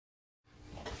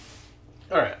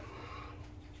All right.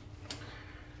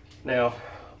 Now,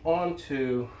 on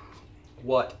to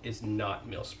what is not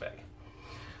mil-spec.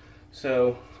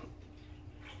 So,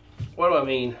 what do I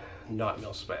mean not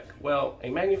mil-spec? Well, a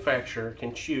manufacturer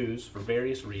can choose, for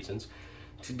various reasons,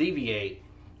 to deviate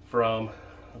from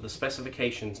the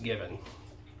specifications given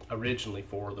originally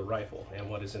for the rifle and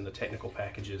what is in the technical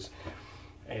packages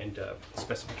and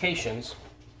specifications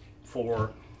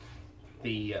for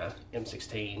the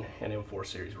M16 and M4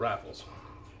 series rifles.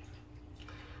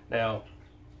 Now,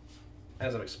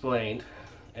 as I've explained,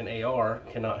 an AR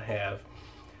cannot have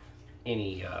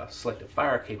any selective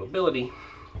fire capability,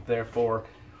 therefore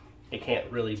it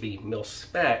can't really be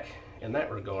mil-spec in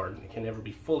that regard. It can never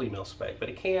be fully mil-spec, but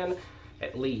it can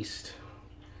at least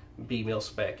be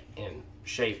mil-spec in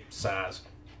shape, size,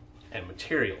 and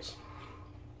materials,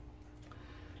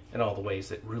 in all the ways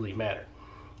that really matter.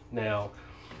 Now,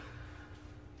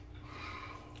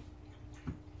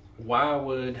 why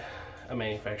would a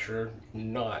manufacturer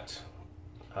not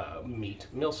meet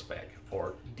mil-spec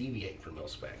or deviate from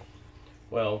mil-spec?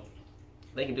 Well,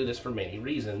 they can do this for many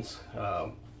reasons.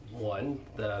 One,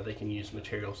 they can use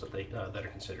materials that that are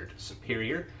considered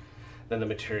superior than the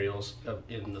materials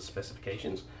in the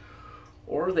specifications,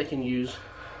 or they can use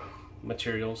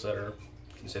materials that are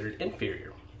considered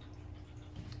inferior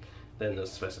than the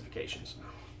specifications.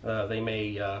 They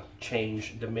may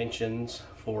change dimensions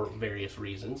for various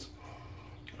reasons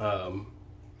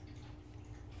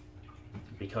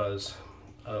because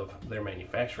of their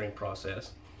manufacturing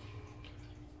process,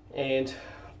 and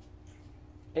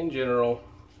in general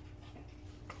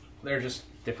there are just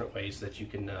different ways that you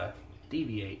can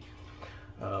deviate,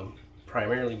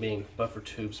 primarily being buffer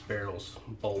tubes, barrels,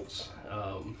 bolts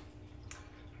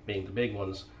being the big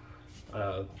ones.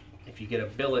 If you get a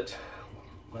billet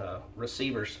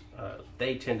receivers,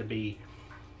 they tend to be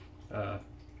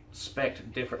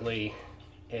spec'd differently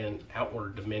in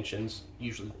outward dimensions,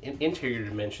 usually in interior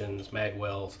dimensions, mag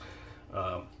wells,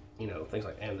 you know, things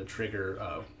like, and the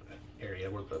trigger area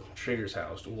where the trigger's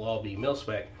housed will all be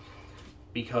mil-spec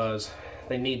because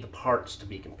they need the parts to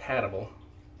be compatible,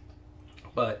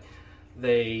 but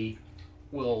they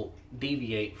will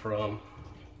deviate from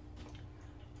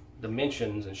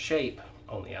dimensions and shape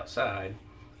on the outside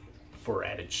for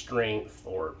added strength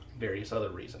or various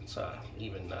other reasons,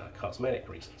 even cosmetic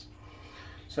reasons.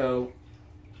 So,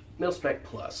 mil-spec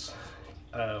plus,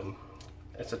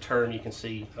 it's a term you can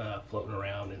see floating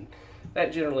around, and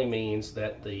that generally means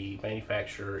that the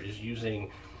manufacturer is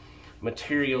using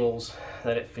materials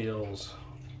that it feels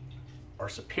are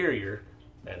superior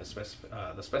than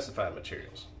the specified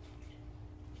materials.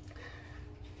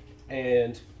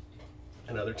 And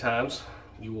other times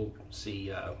you will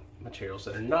see materials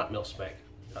that are not mil-spec,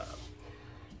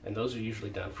 and those are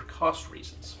usually done for cost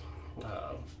reasons.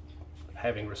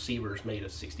 Having receivers made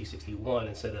of 6061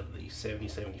 instead of the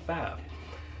 7075,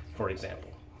 for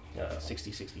example.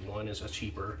 6061 is a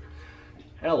cheaper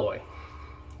alloy,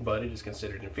 but it is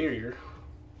considered inferior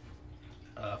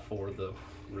for the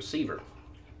receiver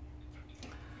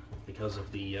because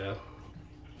of the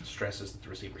stresses that the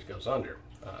receiver goes under.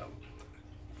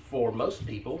 For most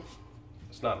people,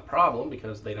 it's not a problem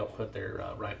because they don't put their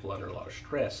rifle under a lot of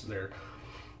stress. They're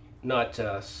not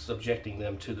subjecting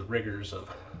them to the rigors of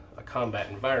a combat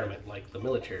environment like the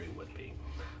military would be.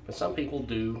 But some people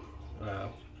do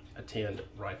attend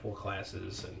rifle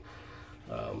classes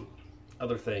and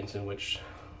other things in which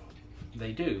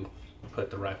they do put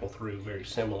the rifle through very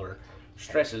similar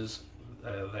stresses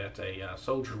that a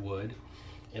soldier would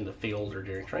in the field or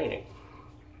during training.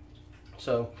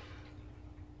 So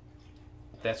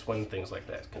that's when things like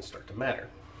that can start to matter.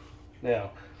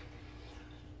 Now,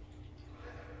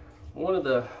 one of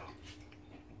the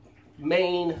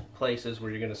main places where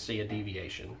you're going to see a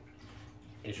deviation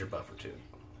is your buffer tube.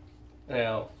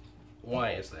 Now,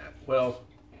 why is that? Well,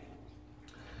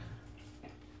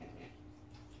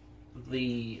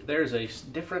 there's a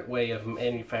different way of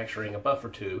manufacturing a buffer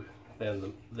tube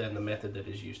than the method that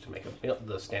is used to make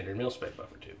the standard mil-spec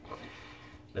buffer tube.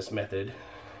 This method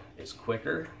is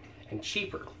quicker and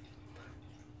cheaper,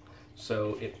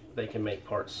 so they can make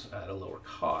parts at a lower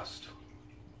cost.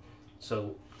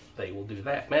 So they will do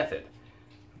that method,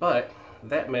 but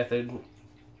that method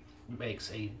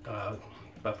makes a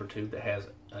buffer tube that has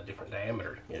a different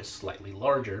diameter. It is slightly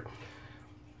larger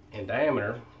in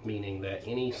diameter, meaning that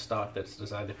any stock that's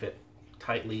designed to fit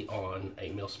tightly on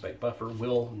a mil-spec buffer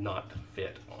will not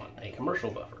fit on a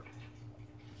commercial buffer.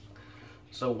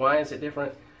 So why is it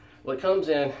different? Well, it comes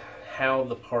in how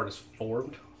the part is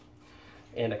formed.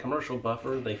 In a commercial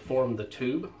buffer, they form the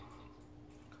tube,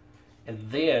 and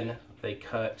then they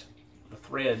cut the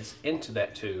threads into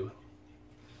that tube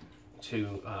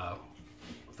to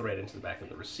thread into the back of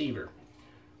the receiver.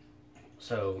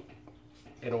 So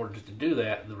in order to do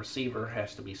that, the receiver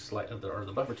has to be or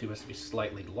the buffer tube has to be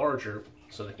slightly larger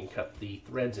so they can cut the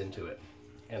threads into it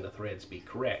and the threads be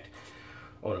correct.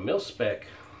 On a mil-spec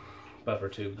buffer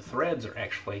tube, the threads are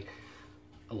actually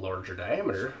a larger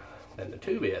diameter than the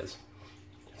tube is.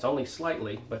 It's only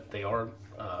slightly, but they are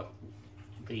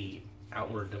the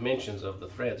outward dimensions of the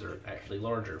threads are actually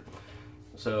larger.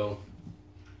 So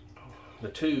the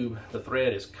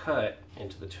thread is cut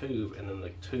into the tube, and then the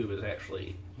tube is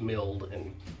actually milled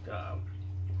and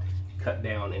cut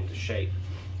down into shape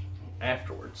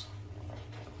afterwards.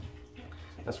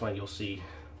 That's why you'll see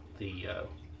the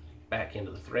back end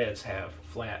of the threads have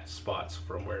flat spots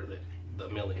from where the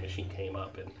milling machine came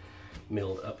up and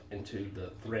milled up into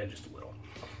the thread just a little.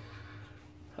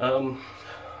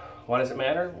 Why does it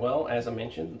matter? Well, as I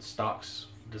mentioned, stocks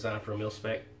designed for a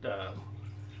mil-spec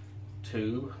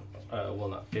tube will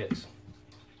not fit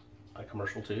a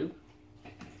commercial tube.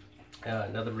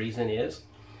 Another reason is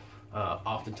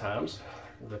oftentimes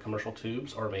the commercial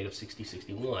tubes are made of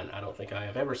 60-61. I don't think I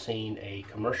have ever seen a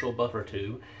commercial buffer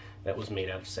tube that was made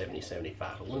out of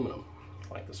 70-75 aluminum,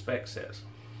 like the spec says.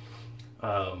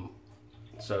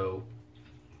 So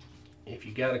if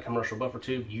you got a commercial buffer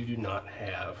tube, you do not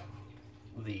have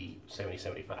the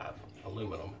 70-75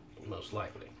 aluminum, most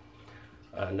likely.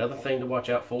 Another thing to watch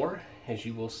out for is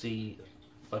you will see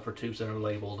buffer tubes that are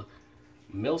labeled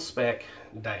mil-spec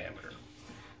diameter.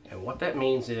 And what that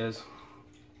means is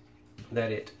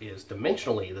that it is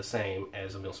dimensionally the same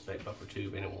as a mil-spec buffer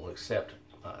tube, and it will accept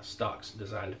stocks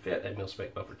designed to fit a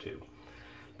mil-spec buffer tube.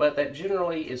 But that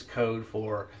generally is code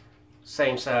for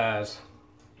same size,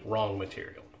 wrong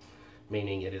material,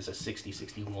 meaning it is a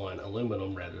 60-61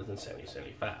 aluminum rather than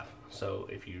 70-75. So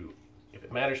if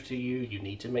it matters to you, you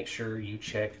need to make sure you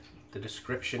check the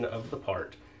description of the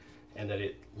part and that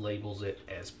it labels it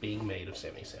as being made of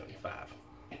 70-75.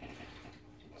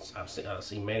 I've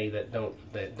seen many that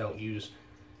don't use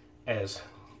as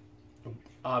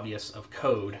obvious of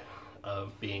code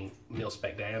of being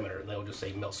mil-spec diameter. They'll just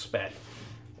say mil-spec,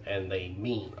 and they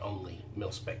mean only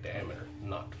mil-spec diameter,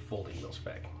 not fully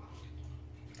mil-spec.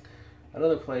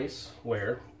 Another place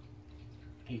where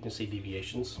you can see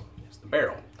deviations is the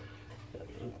barrel.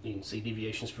 You can see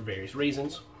deviations for various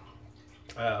reasons.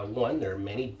 One, there are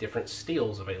many different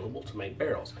steels available to make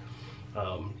barrels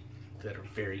that are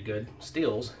very good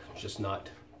steels, just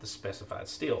not the specified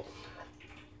steel.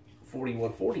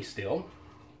 4140 steel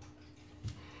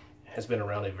has been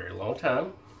around a very long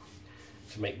time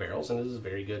to make barrels, and it is a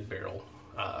very good barrel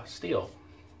steel.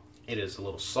 It is a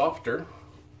little softer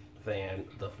than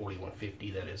the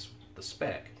 4150 that is the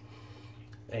spec,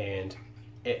 and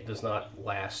it does not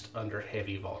last under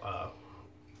heavy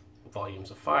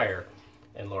volumes of fire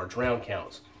and large round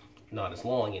counts, not as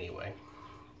long anyway.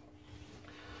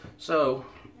 So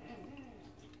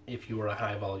if you are a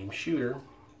high volume shooter,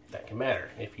 that can matter.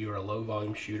 If you're a low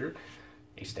volume shooter,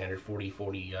 a standard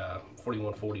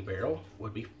 4140 barrel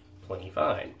would be plenty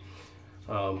fine.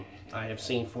 I have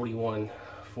seen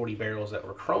 4140 barrels that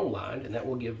were chrome lined, and that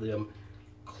will give them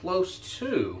close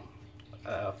to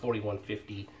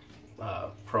 4150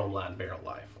 chrome lined barrel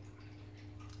life,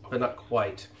 but not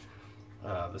quite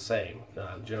the same.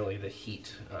 Generally the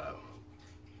heat,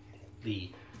 the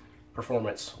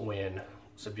performance when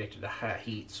subjected to high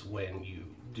heats when you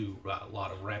do a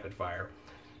lot of rapid fire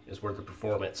is where the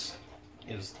performance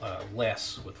is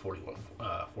less with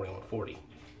 4140.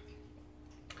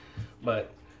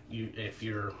 But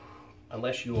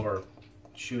unless you are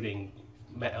shooting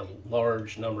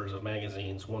large numbers of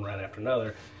magazines one right after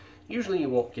another, usually you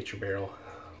won't get your barrel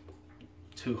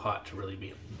too hot to really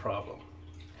be a problem.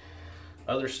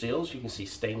 Other steels, you can see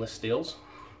stainless steels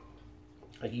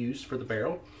used for the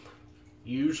barrel.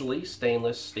 Usually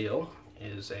stainless steel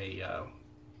is a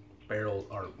barrel,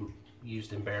 or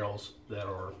used in barrels that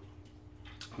are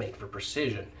made for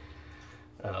precision.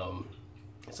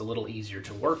 It's a little easier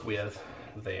to work with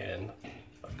than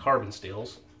carbon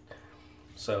steels,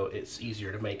 so it's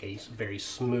easier to make a very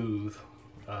smooth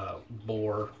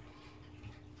bore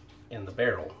in the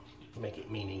barrel,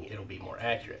 meaning it'll be more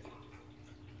accurate.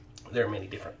 There are many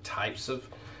different types of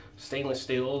stainless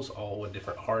steels, all with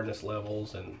different hardness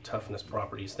levels and toughness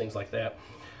properties, things like that.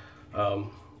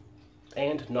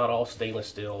 And not all stainless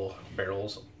steel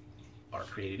barrels are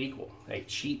created equal. A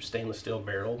cheap stainless steel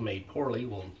barrel made poorly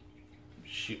will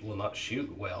not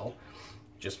shoot well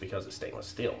just because it's stainless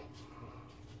steel.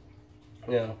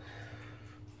 Now,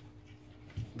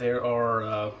 there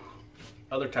are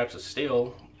other types of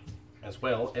steel as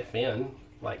well. FN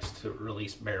likes to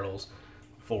release barrels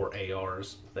for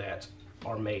ARs that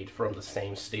are made from the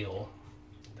same steel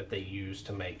that they use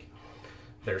to make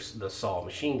the SAW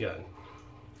machine gun.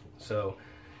 So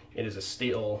it is a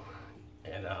steel,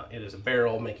 and it is a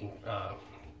barrel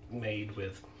made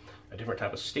with a different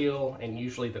type of steel, and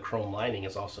usually the chrome lining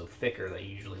is also thicker. They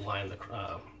usually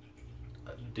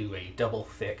do a double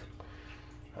thick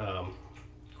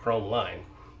chrome line,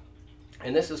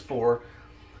 and this is for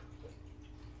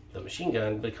the machine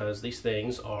gun because these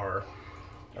things are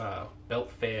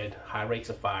belt fed, high rates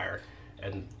of fire,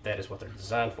 and that is what they're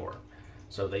designed for.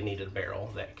 So they needed a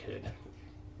barrel that could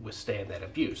withstand that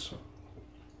abuse.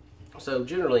 So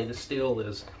generally the steel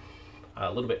is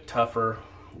a little bit tougher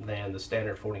than the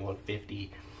standard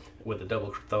 4150 with a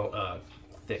double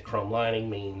thick chrome lining.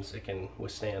 Means it can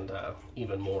withstand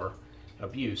even more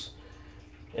abuse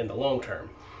in the long term.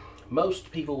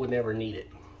 Most people would never need it,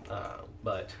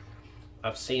 but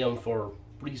I've seen them for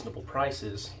reasonable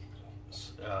prices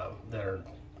that are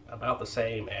about the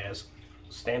same as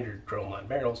standard chrome line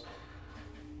barrels,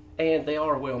 and they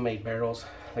are well made barrels.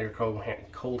 They're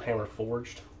cold hammer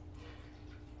forged,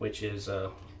 which is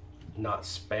not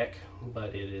spec,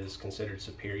 but it is considered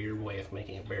superior way of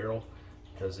making a barrel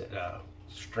because it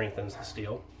strengthens the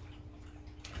steel.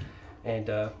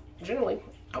 And generally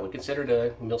I would consider it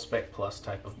a mil-spec plus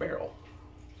type of barrel.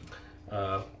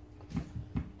 I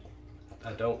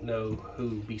don't know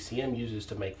who BCM uses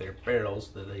to make their barrels.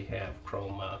 That they have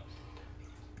chrome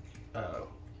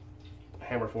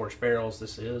hammer forged barrels.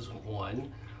 This is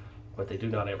one, but they do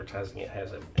not advertising it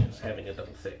as having a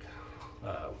double thick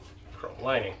chrome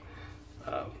lining.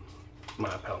 My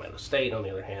Palmetto State, on the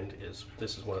other hand,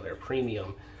 this is one of their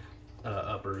premium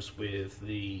uppers with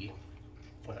the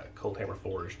cold hammer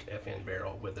forged FN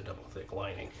barrel with the double thick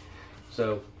lining.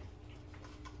 So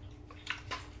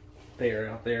they are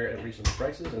out there at reasonable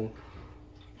prices, and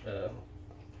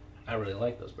I really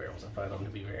like those barrels. I find them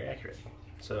to be very accurate.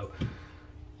 So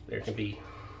there can be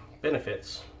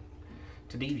benefits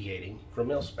to deviating from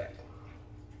mil-spec,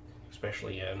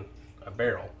 especially in a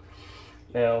barrel.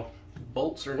 Now,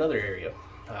 bolts are another area.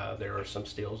 There are some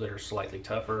steels that are slightly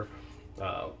tougher,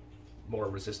 more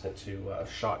resistant to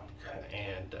shock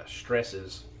and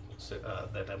stresses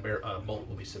that a bolt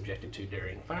will be subjected to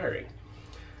during firing.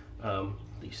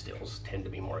 These steels tend to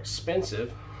be more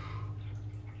expensive,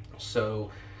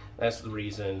 so that's the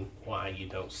reason why you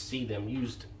don't see them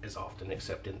used as often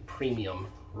except in premium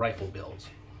rifle builds.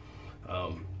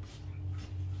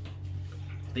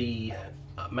 The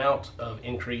amount of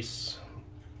increase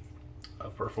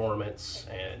of performance,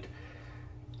 and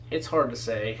it's hard to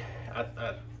say.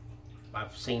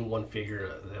 I've seen one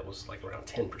figure that was like around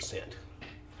 10%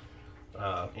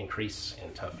 increase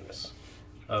in toughness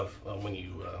of when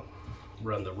you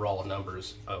run the raw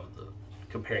numbers of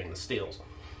comparing the steels.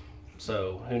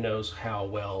 So who knows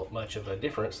how much of a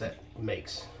difference that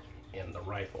makes in the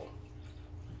rifle.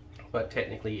 But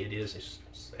technically it is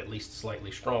at least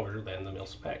slightly stronger than the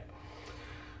mil-spec.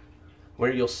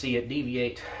 Where you'll see it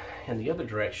deviate in the other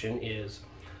direction is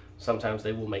sometimes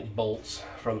they will make bolts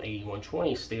from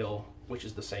 8120 steel, which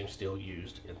is the same steel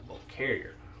used in the bolt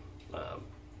carrier.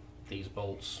 These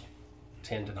bolts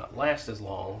tend to not last as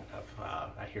long.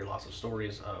 I hear lots of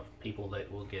stories of people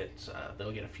that will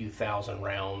they'll get a few thousand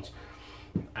rounds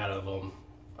out of them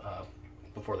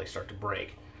before they start to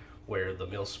break, where the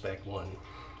mil-spec one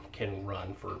can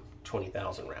run for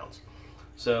 20,000 rounds.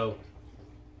 So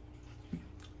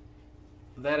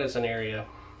that is an area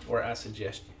where I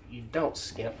suggest you don't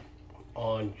skimp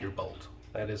on your bolt.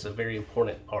 That is a very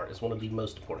important part. It's one of the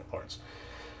most important parts.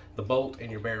 The bolt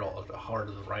and your barrel are the heart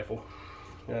of the rifle.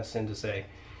 And I tend to say,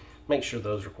 make sure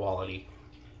those are quality.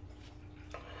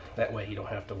 That way you don't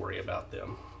have to worry about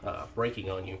them breaking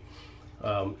on you.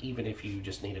 Even if you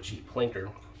just need a cheap plinker,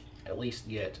 at least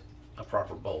get a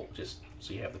proper bolt, just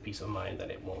so you have the peace of mind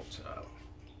that it won't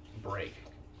break.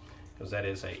 Because that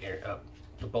is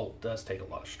the bolt does take a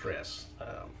lot of stress.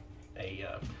 A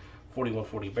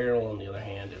 4140 barrel, on the other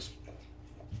hand, is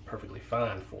perfectly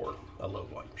fine for a low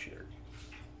volume shooter.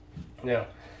 Now,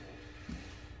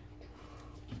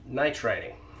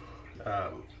 nitriting,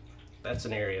 that's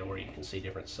an area where you can see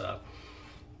difference.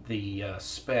 The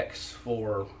specs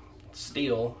for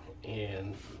steel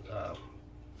in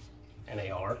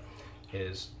an AR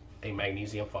is a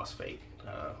magnesium phosphate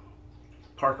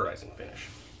parkerizing finish.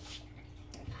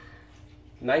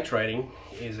 Nitriting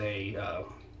is a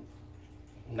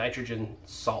nitrogen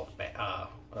salts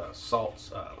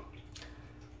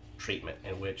treatment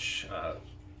in which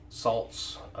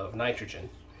salts of nitrogen,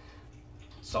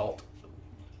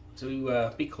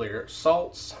 to be clear,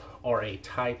 salts are a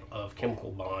type of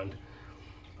chemical bond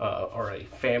or a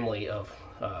family of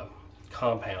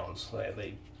compounds.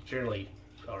 They generally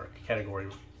are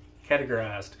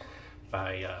categorized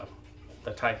by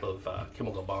the type of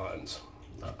chemical bonds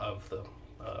of the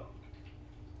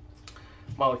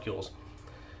molecules,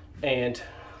 and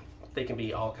they can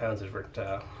be all kinds of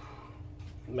different,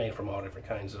 made from all different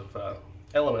kinds of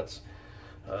elements.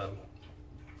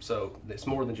 So it's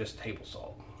more than just table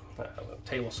salt.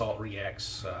 Table salt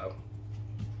reacts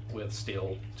with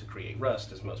steel to create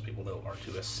rust, as most people know, or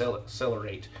to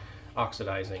accelerate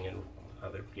oxidizing and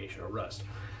other creation of rust.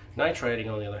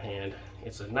 Nitriding, on the other hand,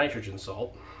 it's a nitrogen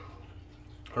salt,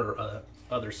 or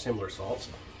other similar salts,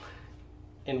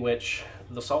 in which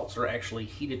the salts are actually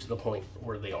heated to the point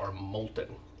where they are molten,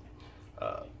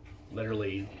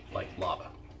 literally like lava.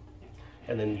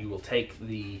 And then you will take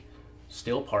the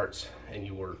steel parts and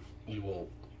you will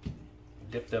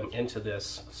dip them into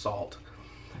this salt,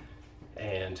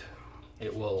 and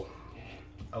it will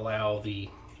allow the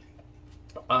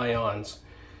ions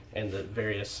and the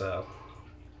various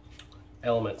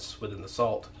elements within the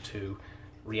salt to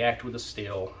react with the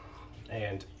steel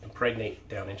and impregnate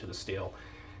down into the steel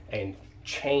and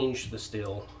change the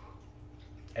steel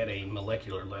at a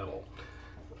molecular level,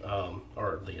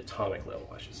 or the atomic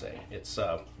level, I should say.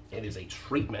 It is a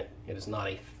treatment. It is not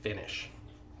a finish.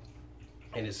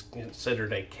 It is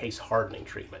considered a case hardening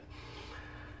treatment,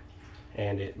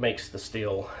 and it makes the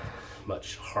steel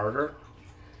much harder,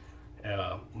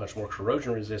 much more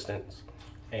corrosion resistant,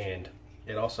 and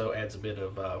it also adds a bit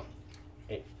of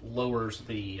it lowers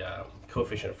the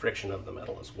coefficient of friction of the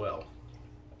metal as well.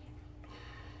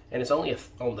 And it's only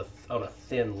on a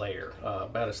thin layer,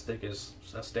 about as thick as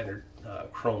a standard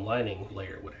chrome lining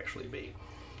layer would actually be.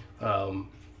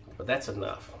 But that's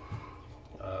enough.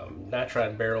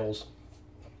 Nitride barrels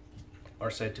are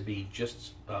said to be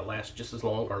last just as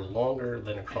long or longer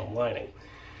than a chrome lining.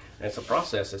 And it's a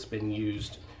process that's been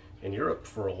used in Europe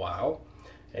for a while.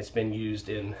 It's been used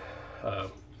in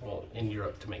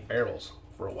Europe to make barrels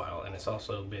for a while, and it's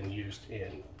also been used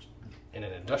in an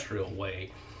industrial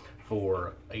way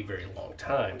for a very long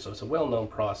time. So it's a well-known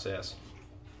process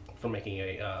for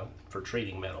making for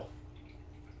treating metal,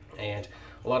 and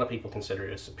a lot of people consider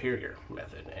it a superior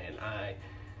method, and I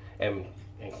am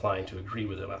inclined to agree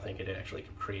with them. I think it actually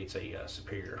creates a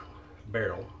superior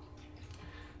barrel,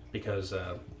 because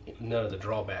none of the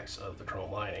drawbacks of the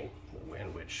chrome lining,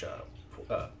 in which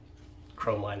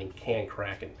chrome lining can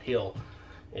crack and peel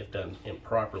if done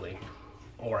improperly,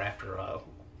 or after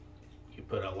you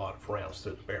put a lot of rounds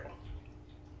through the barrel.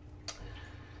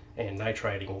 And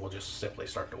nitriding will just simply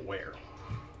start to wear,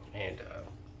 and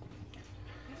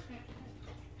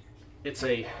it's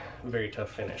a very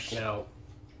tough finish. Now,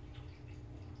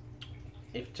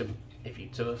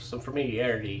 some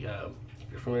familiarity,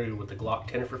 if you're familiar with the Glock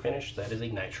Tennifer finish, that is a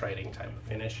nitriding type of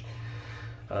finish.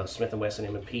 Smith & Wesson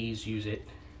M&Ps use it.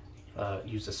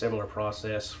 Use a similar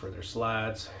process for their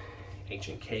slides.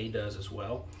 H&K does as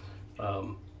well.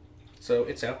 So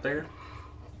it's out there,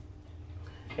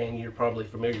 and you're probably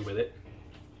familiar with it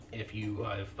if you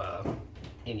have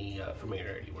any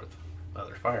familiarity with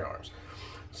other firearms.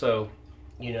 So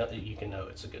you know that you can know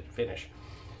it's a good finish.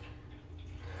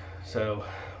 So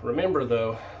remember,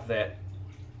 though, that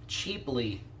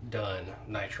cheaply done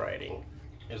nitriding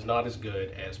is not as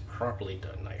good as properly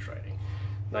done nitriding.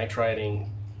 Nitriding,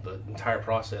 the entire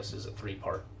process is a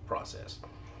three-part process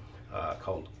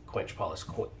called quench, polish,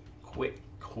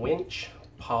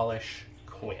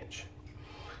 quench.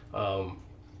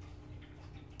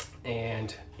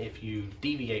 And if you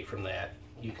deviate from that,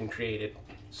 you can create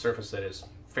a surface that is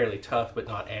fairly tough, but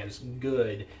not as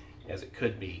good as it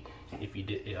could be if you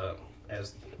did,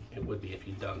 as it would be if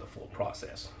you'd done the full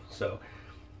process. So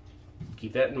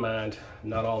keep that in mind.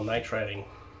 Not all nitriding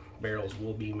barrels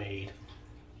will be made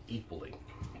equally.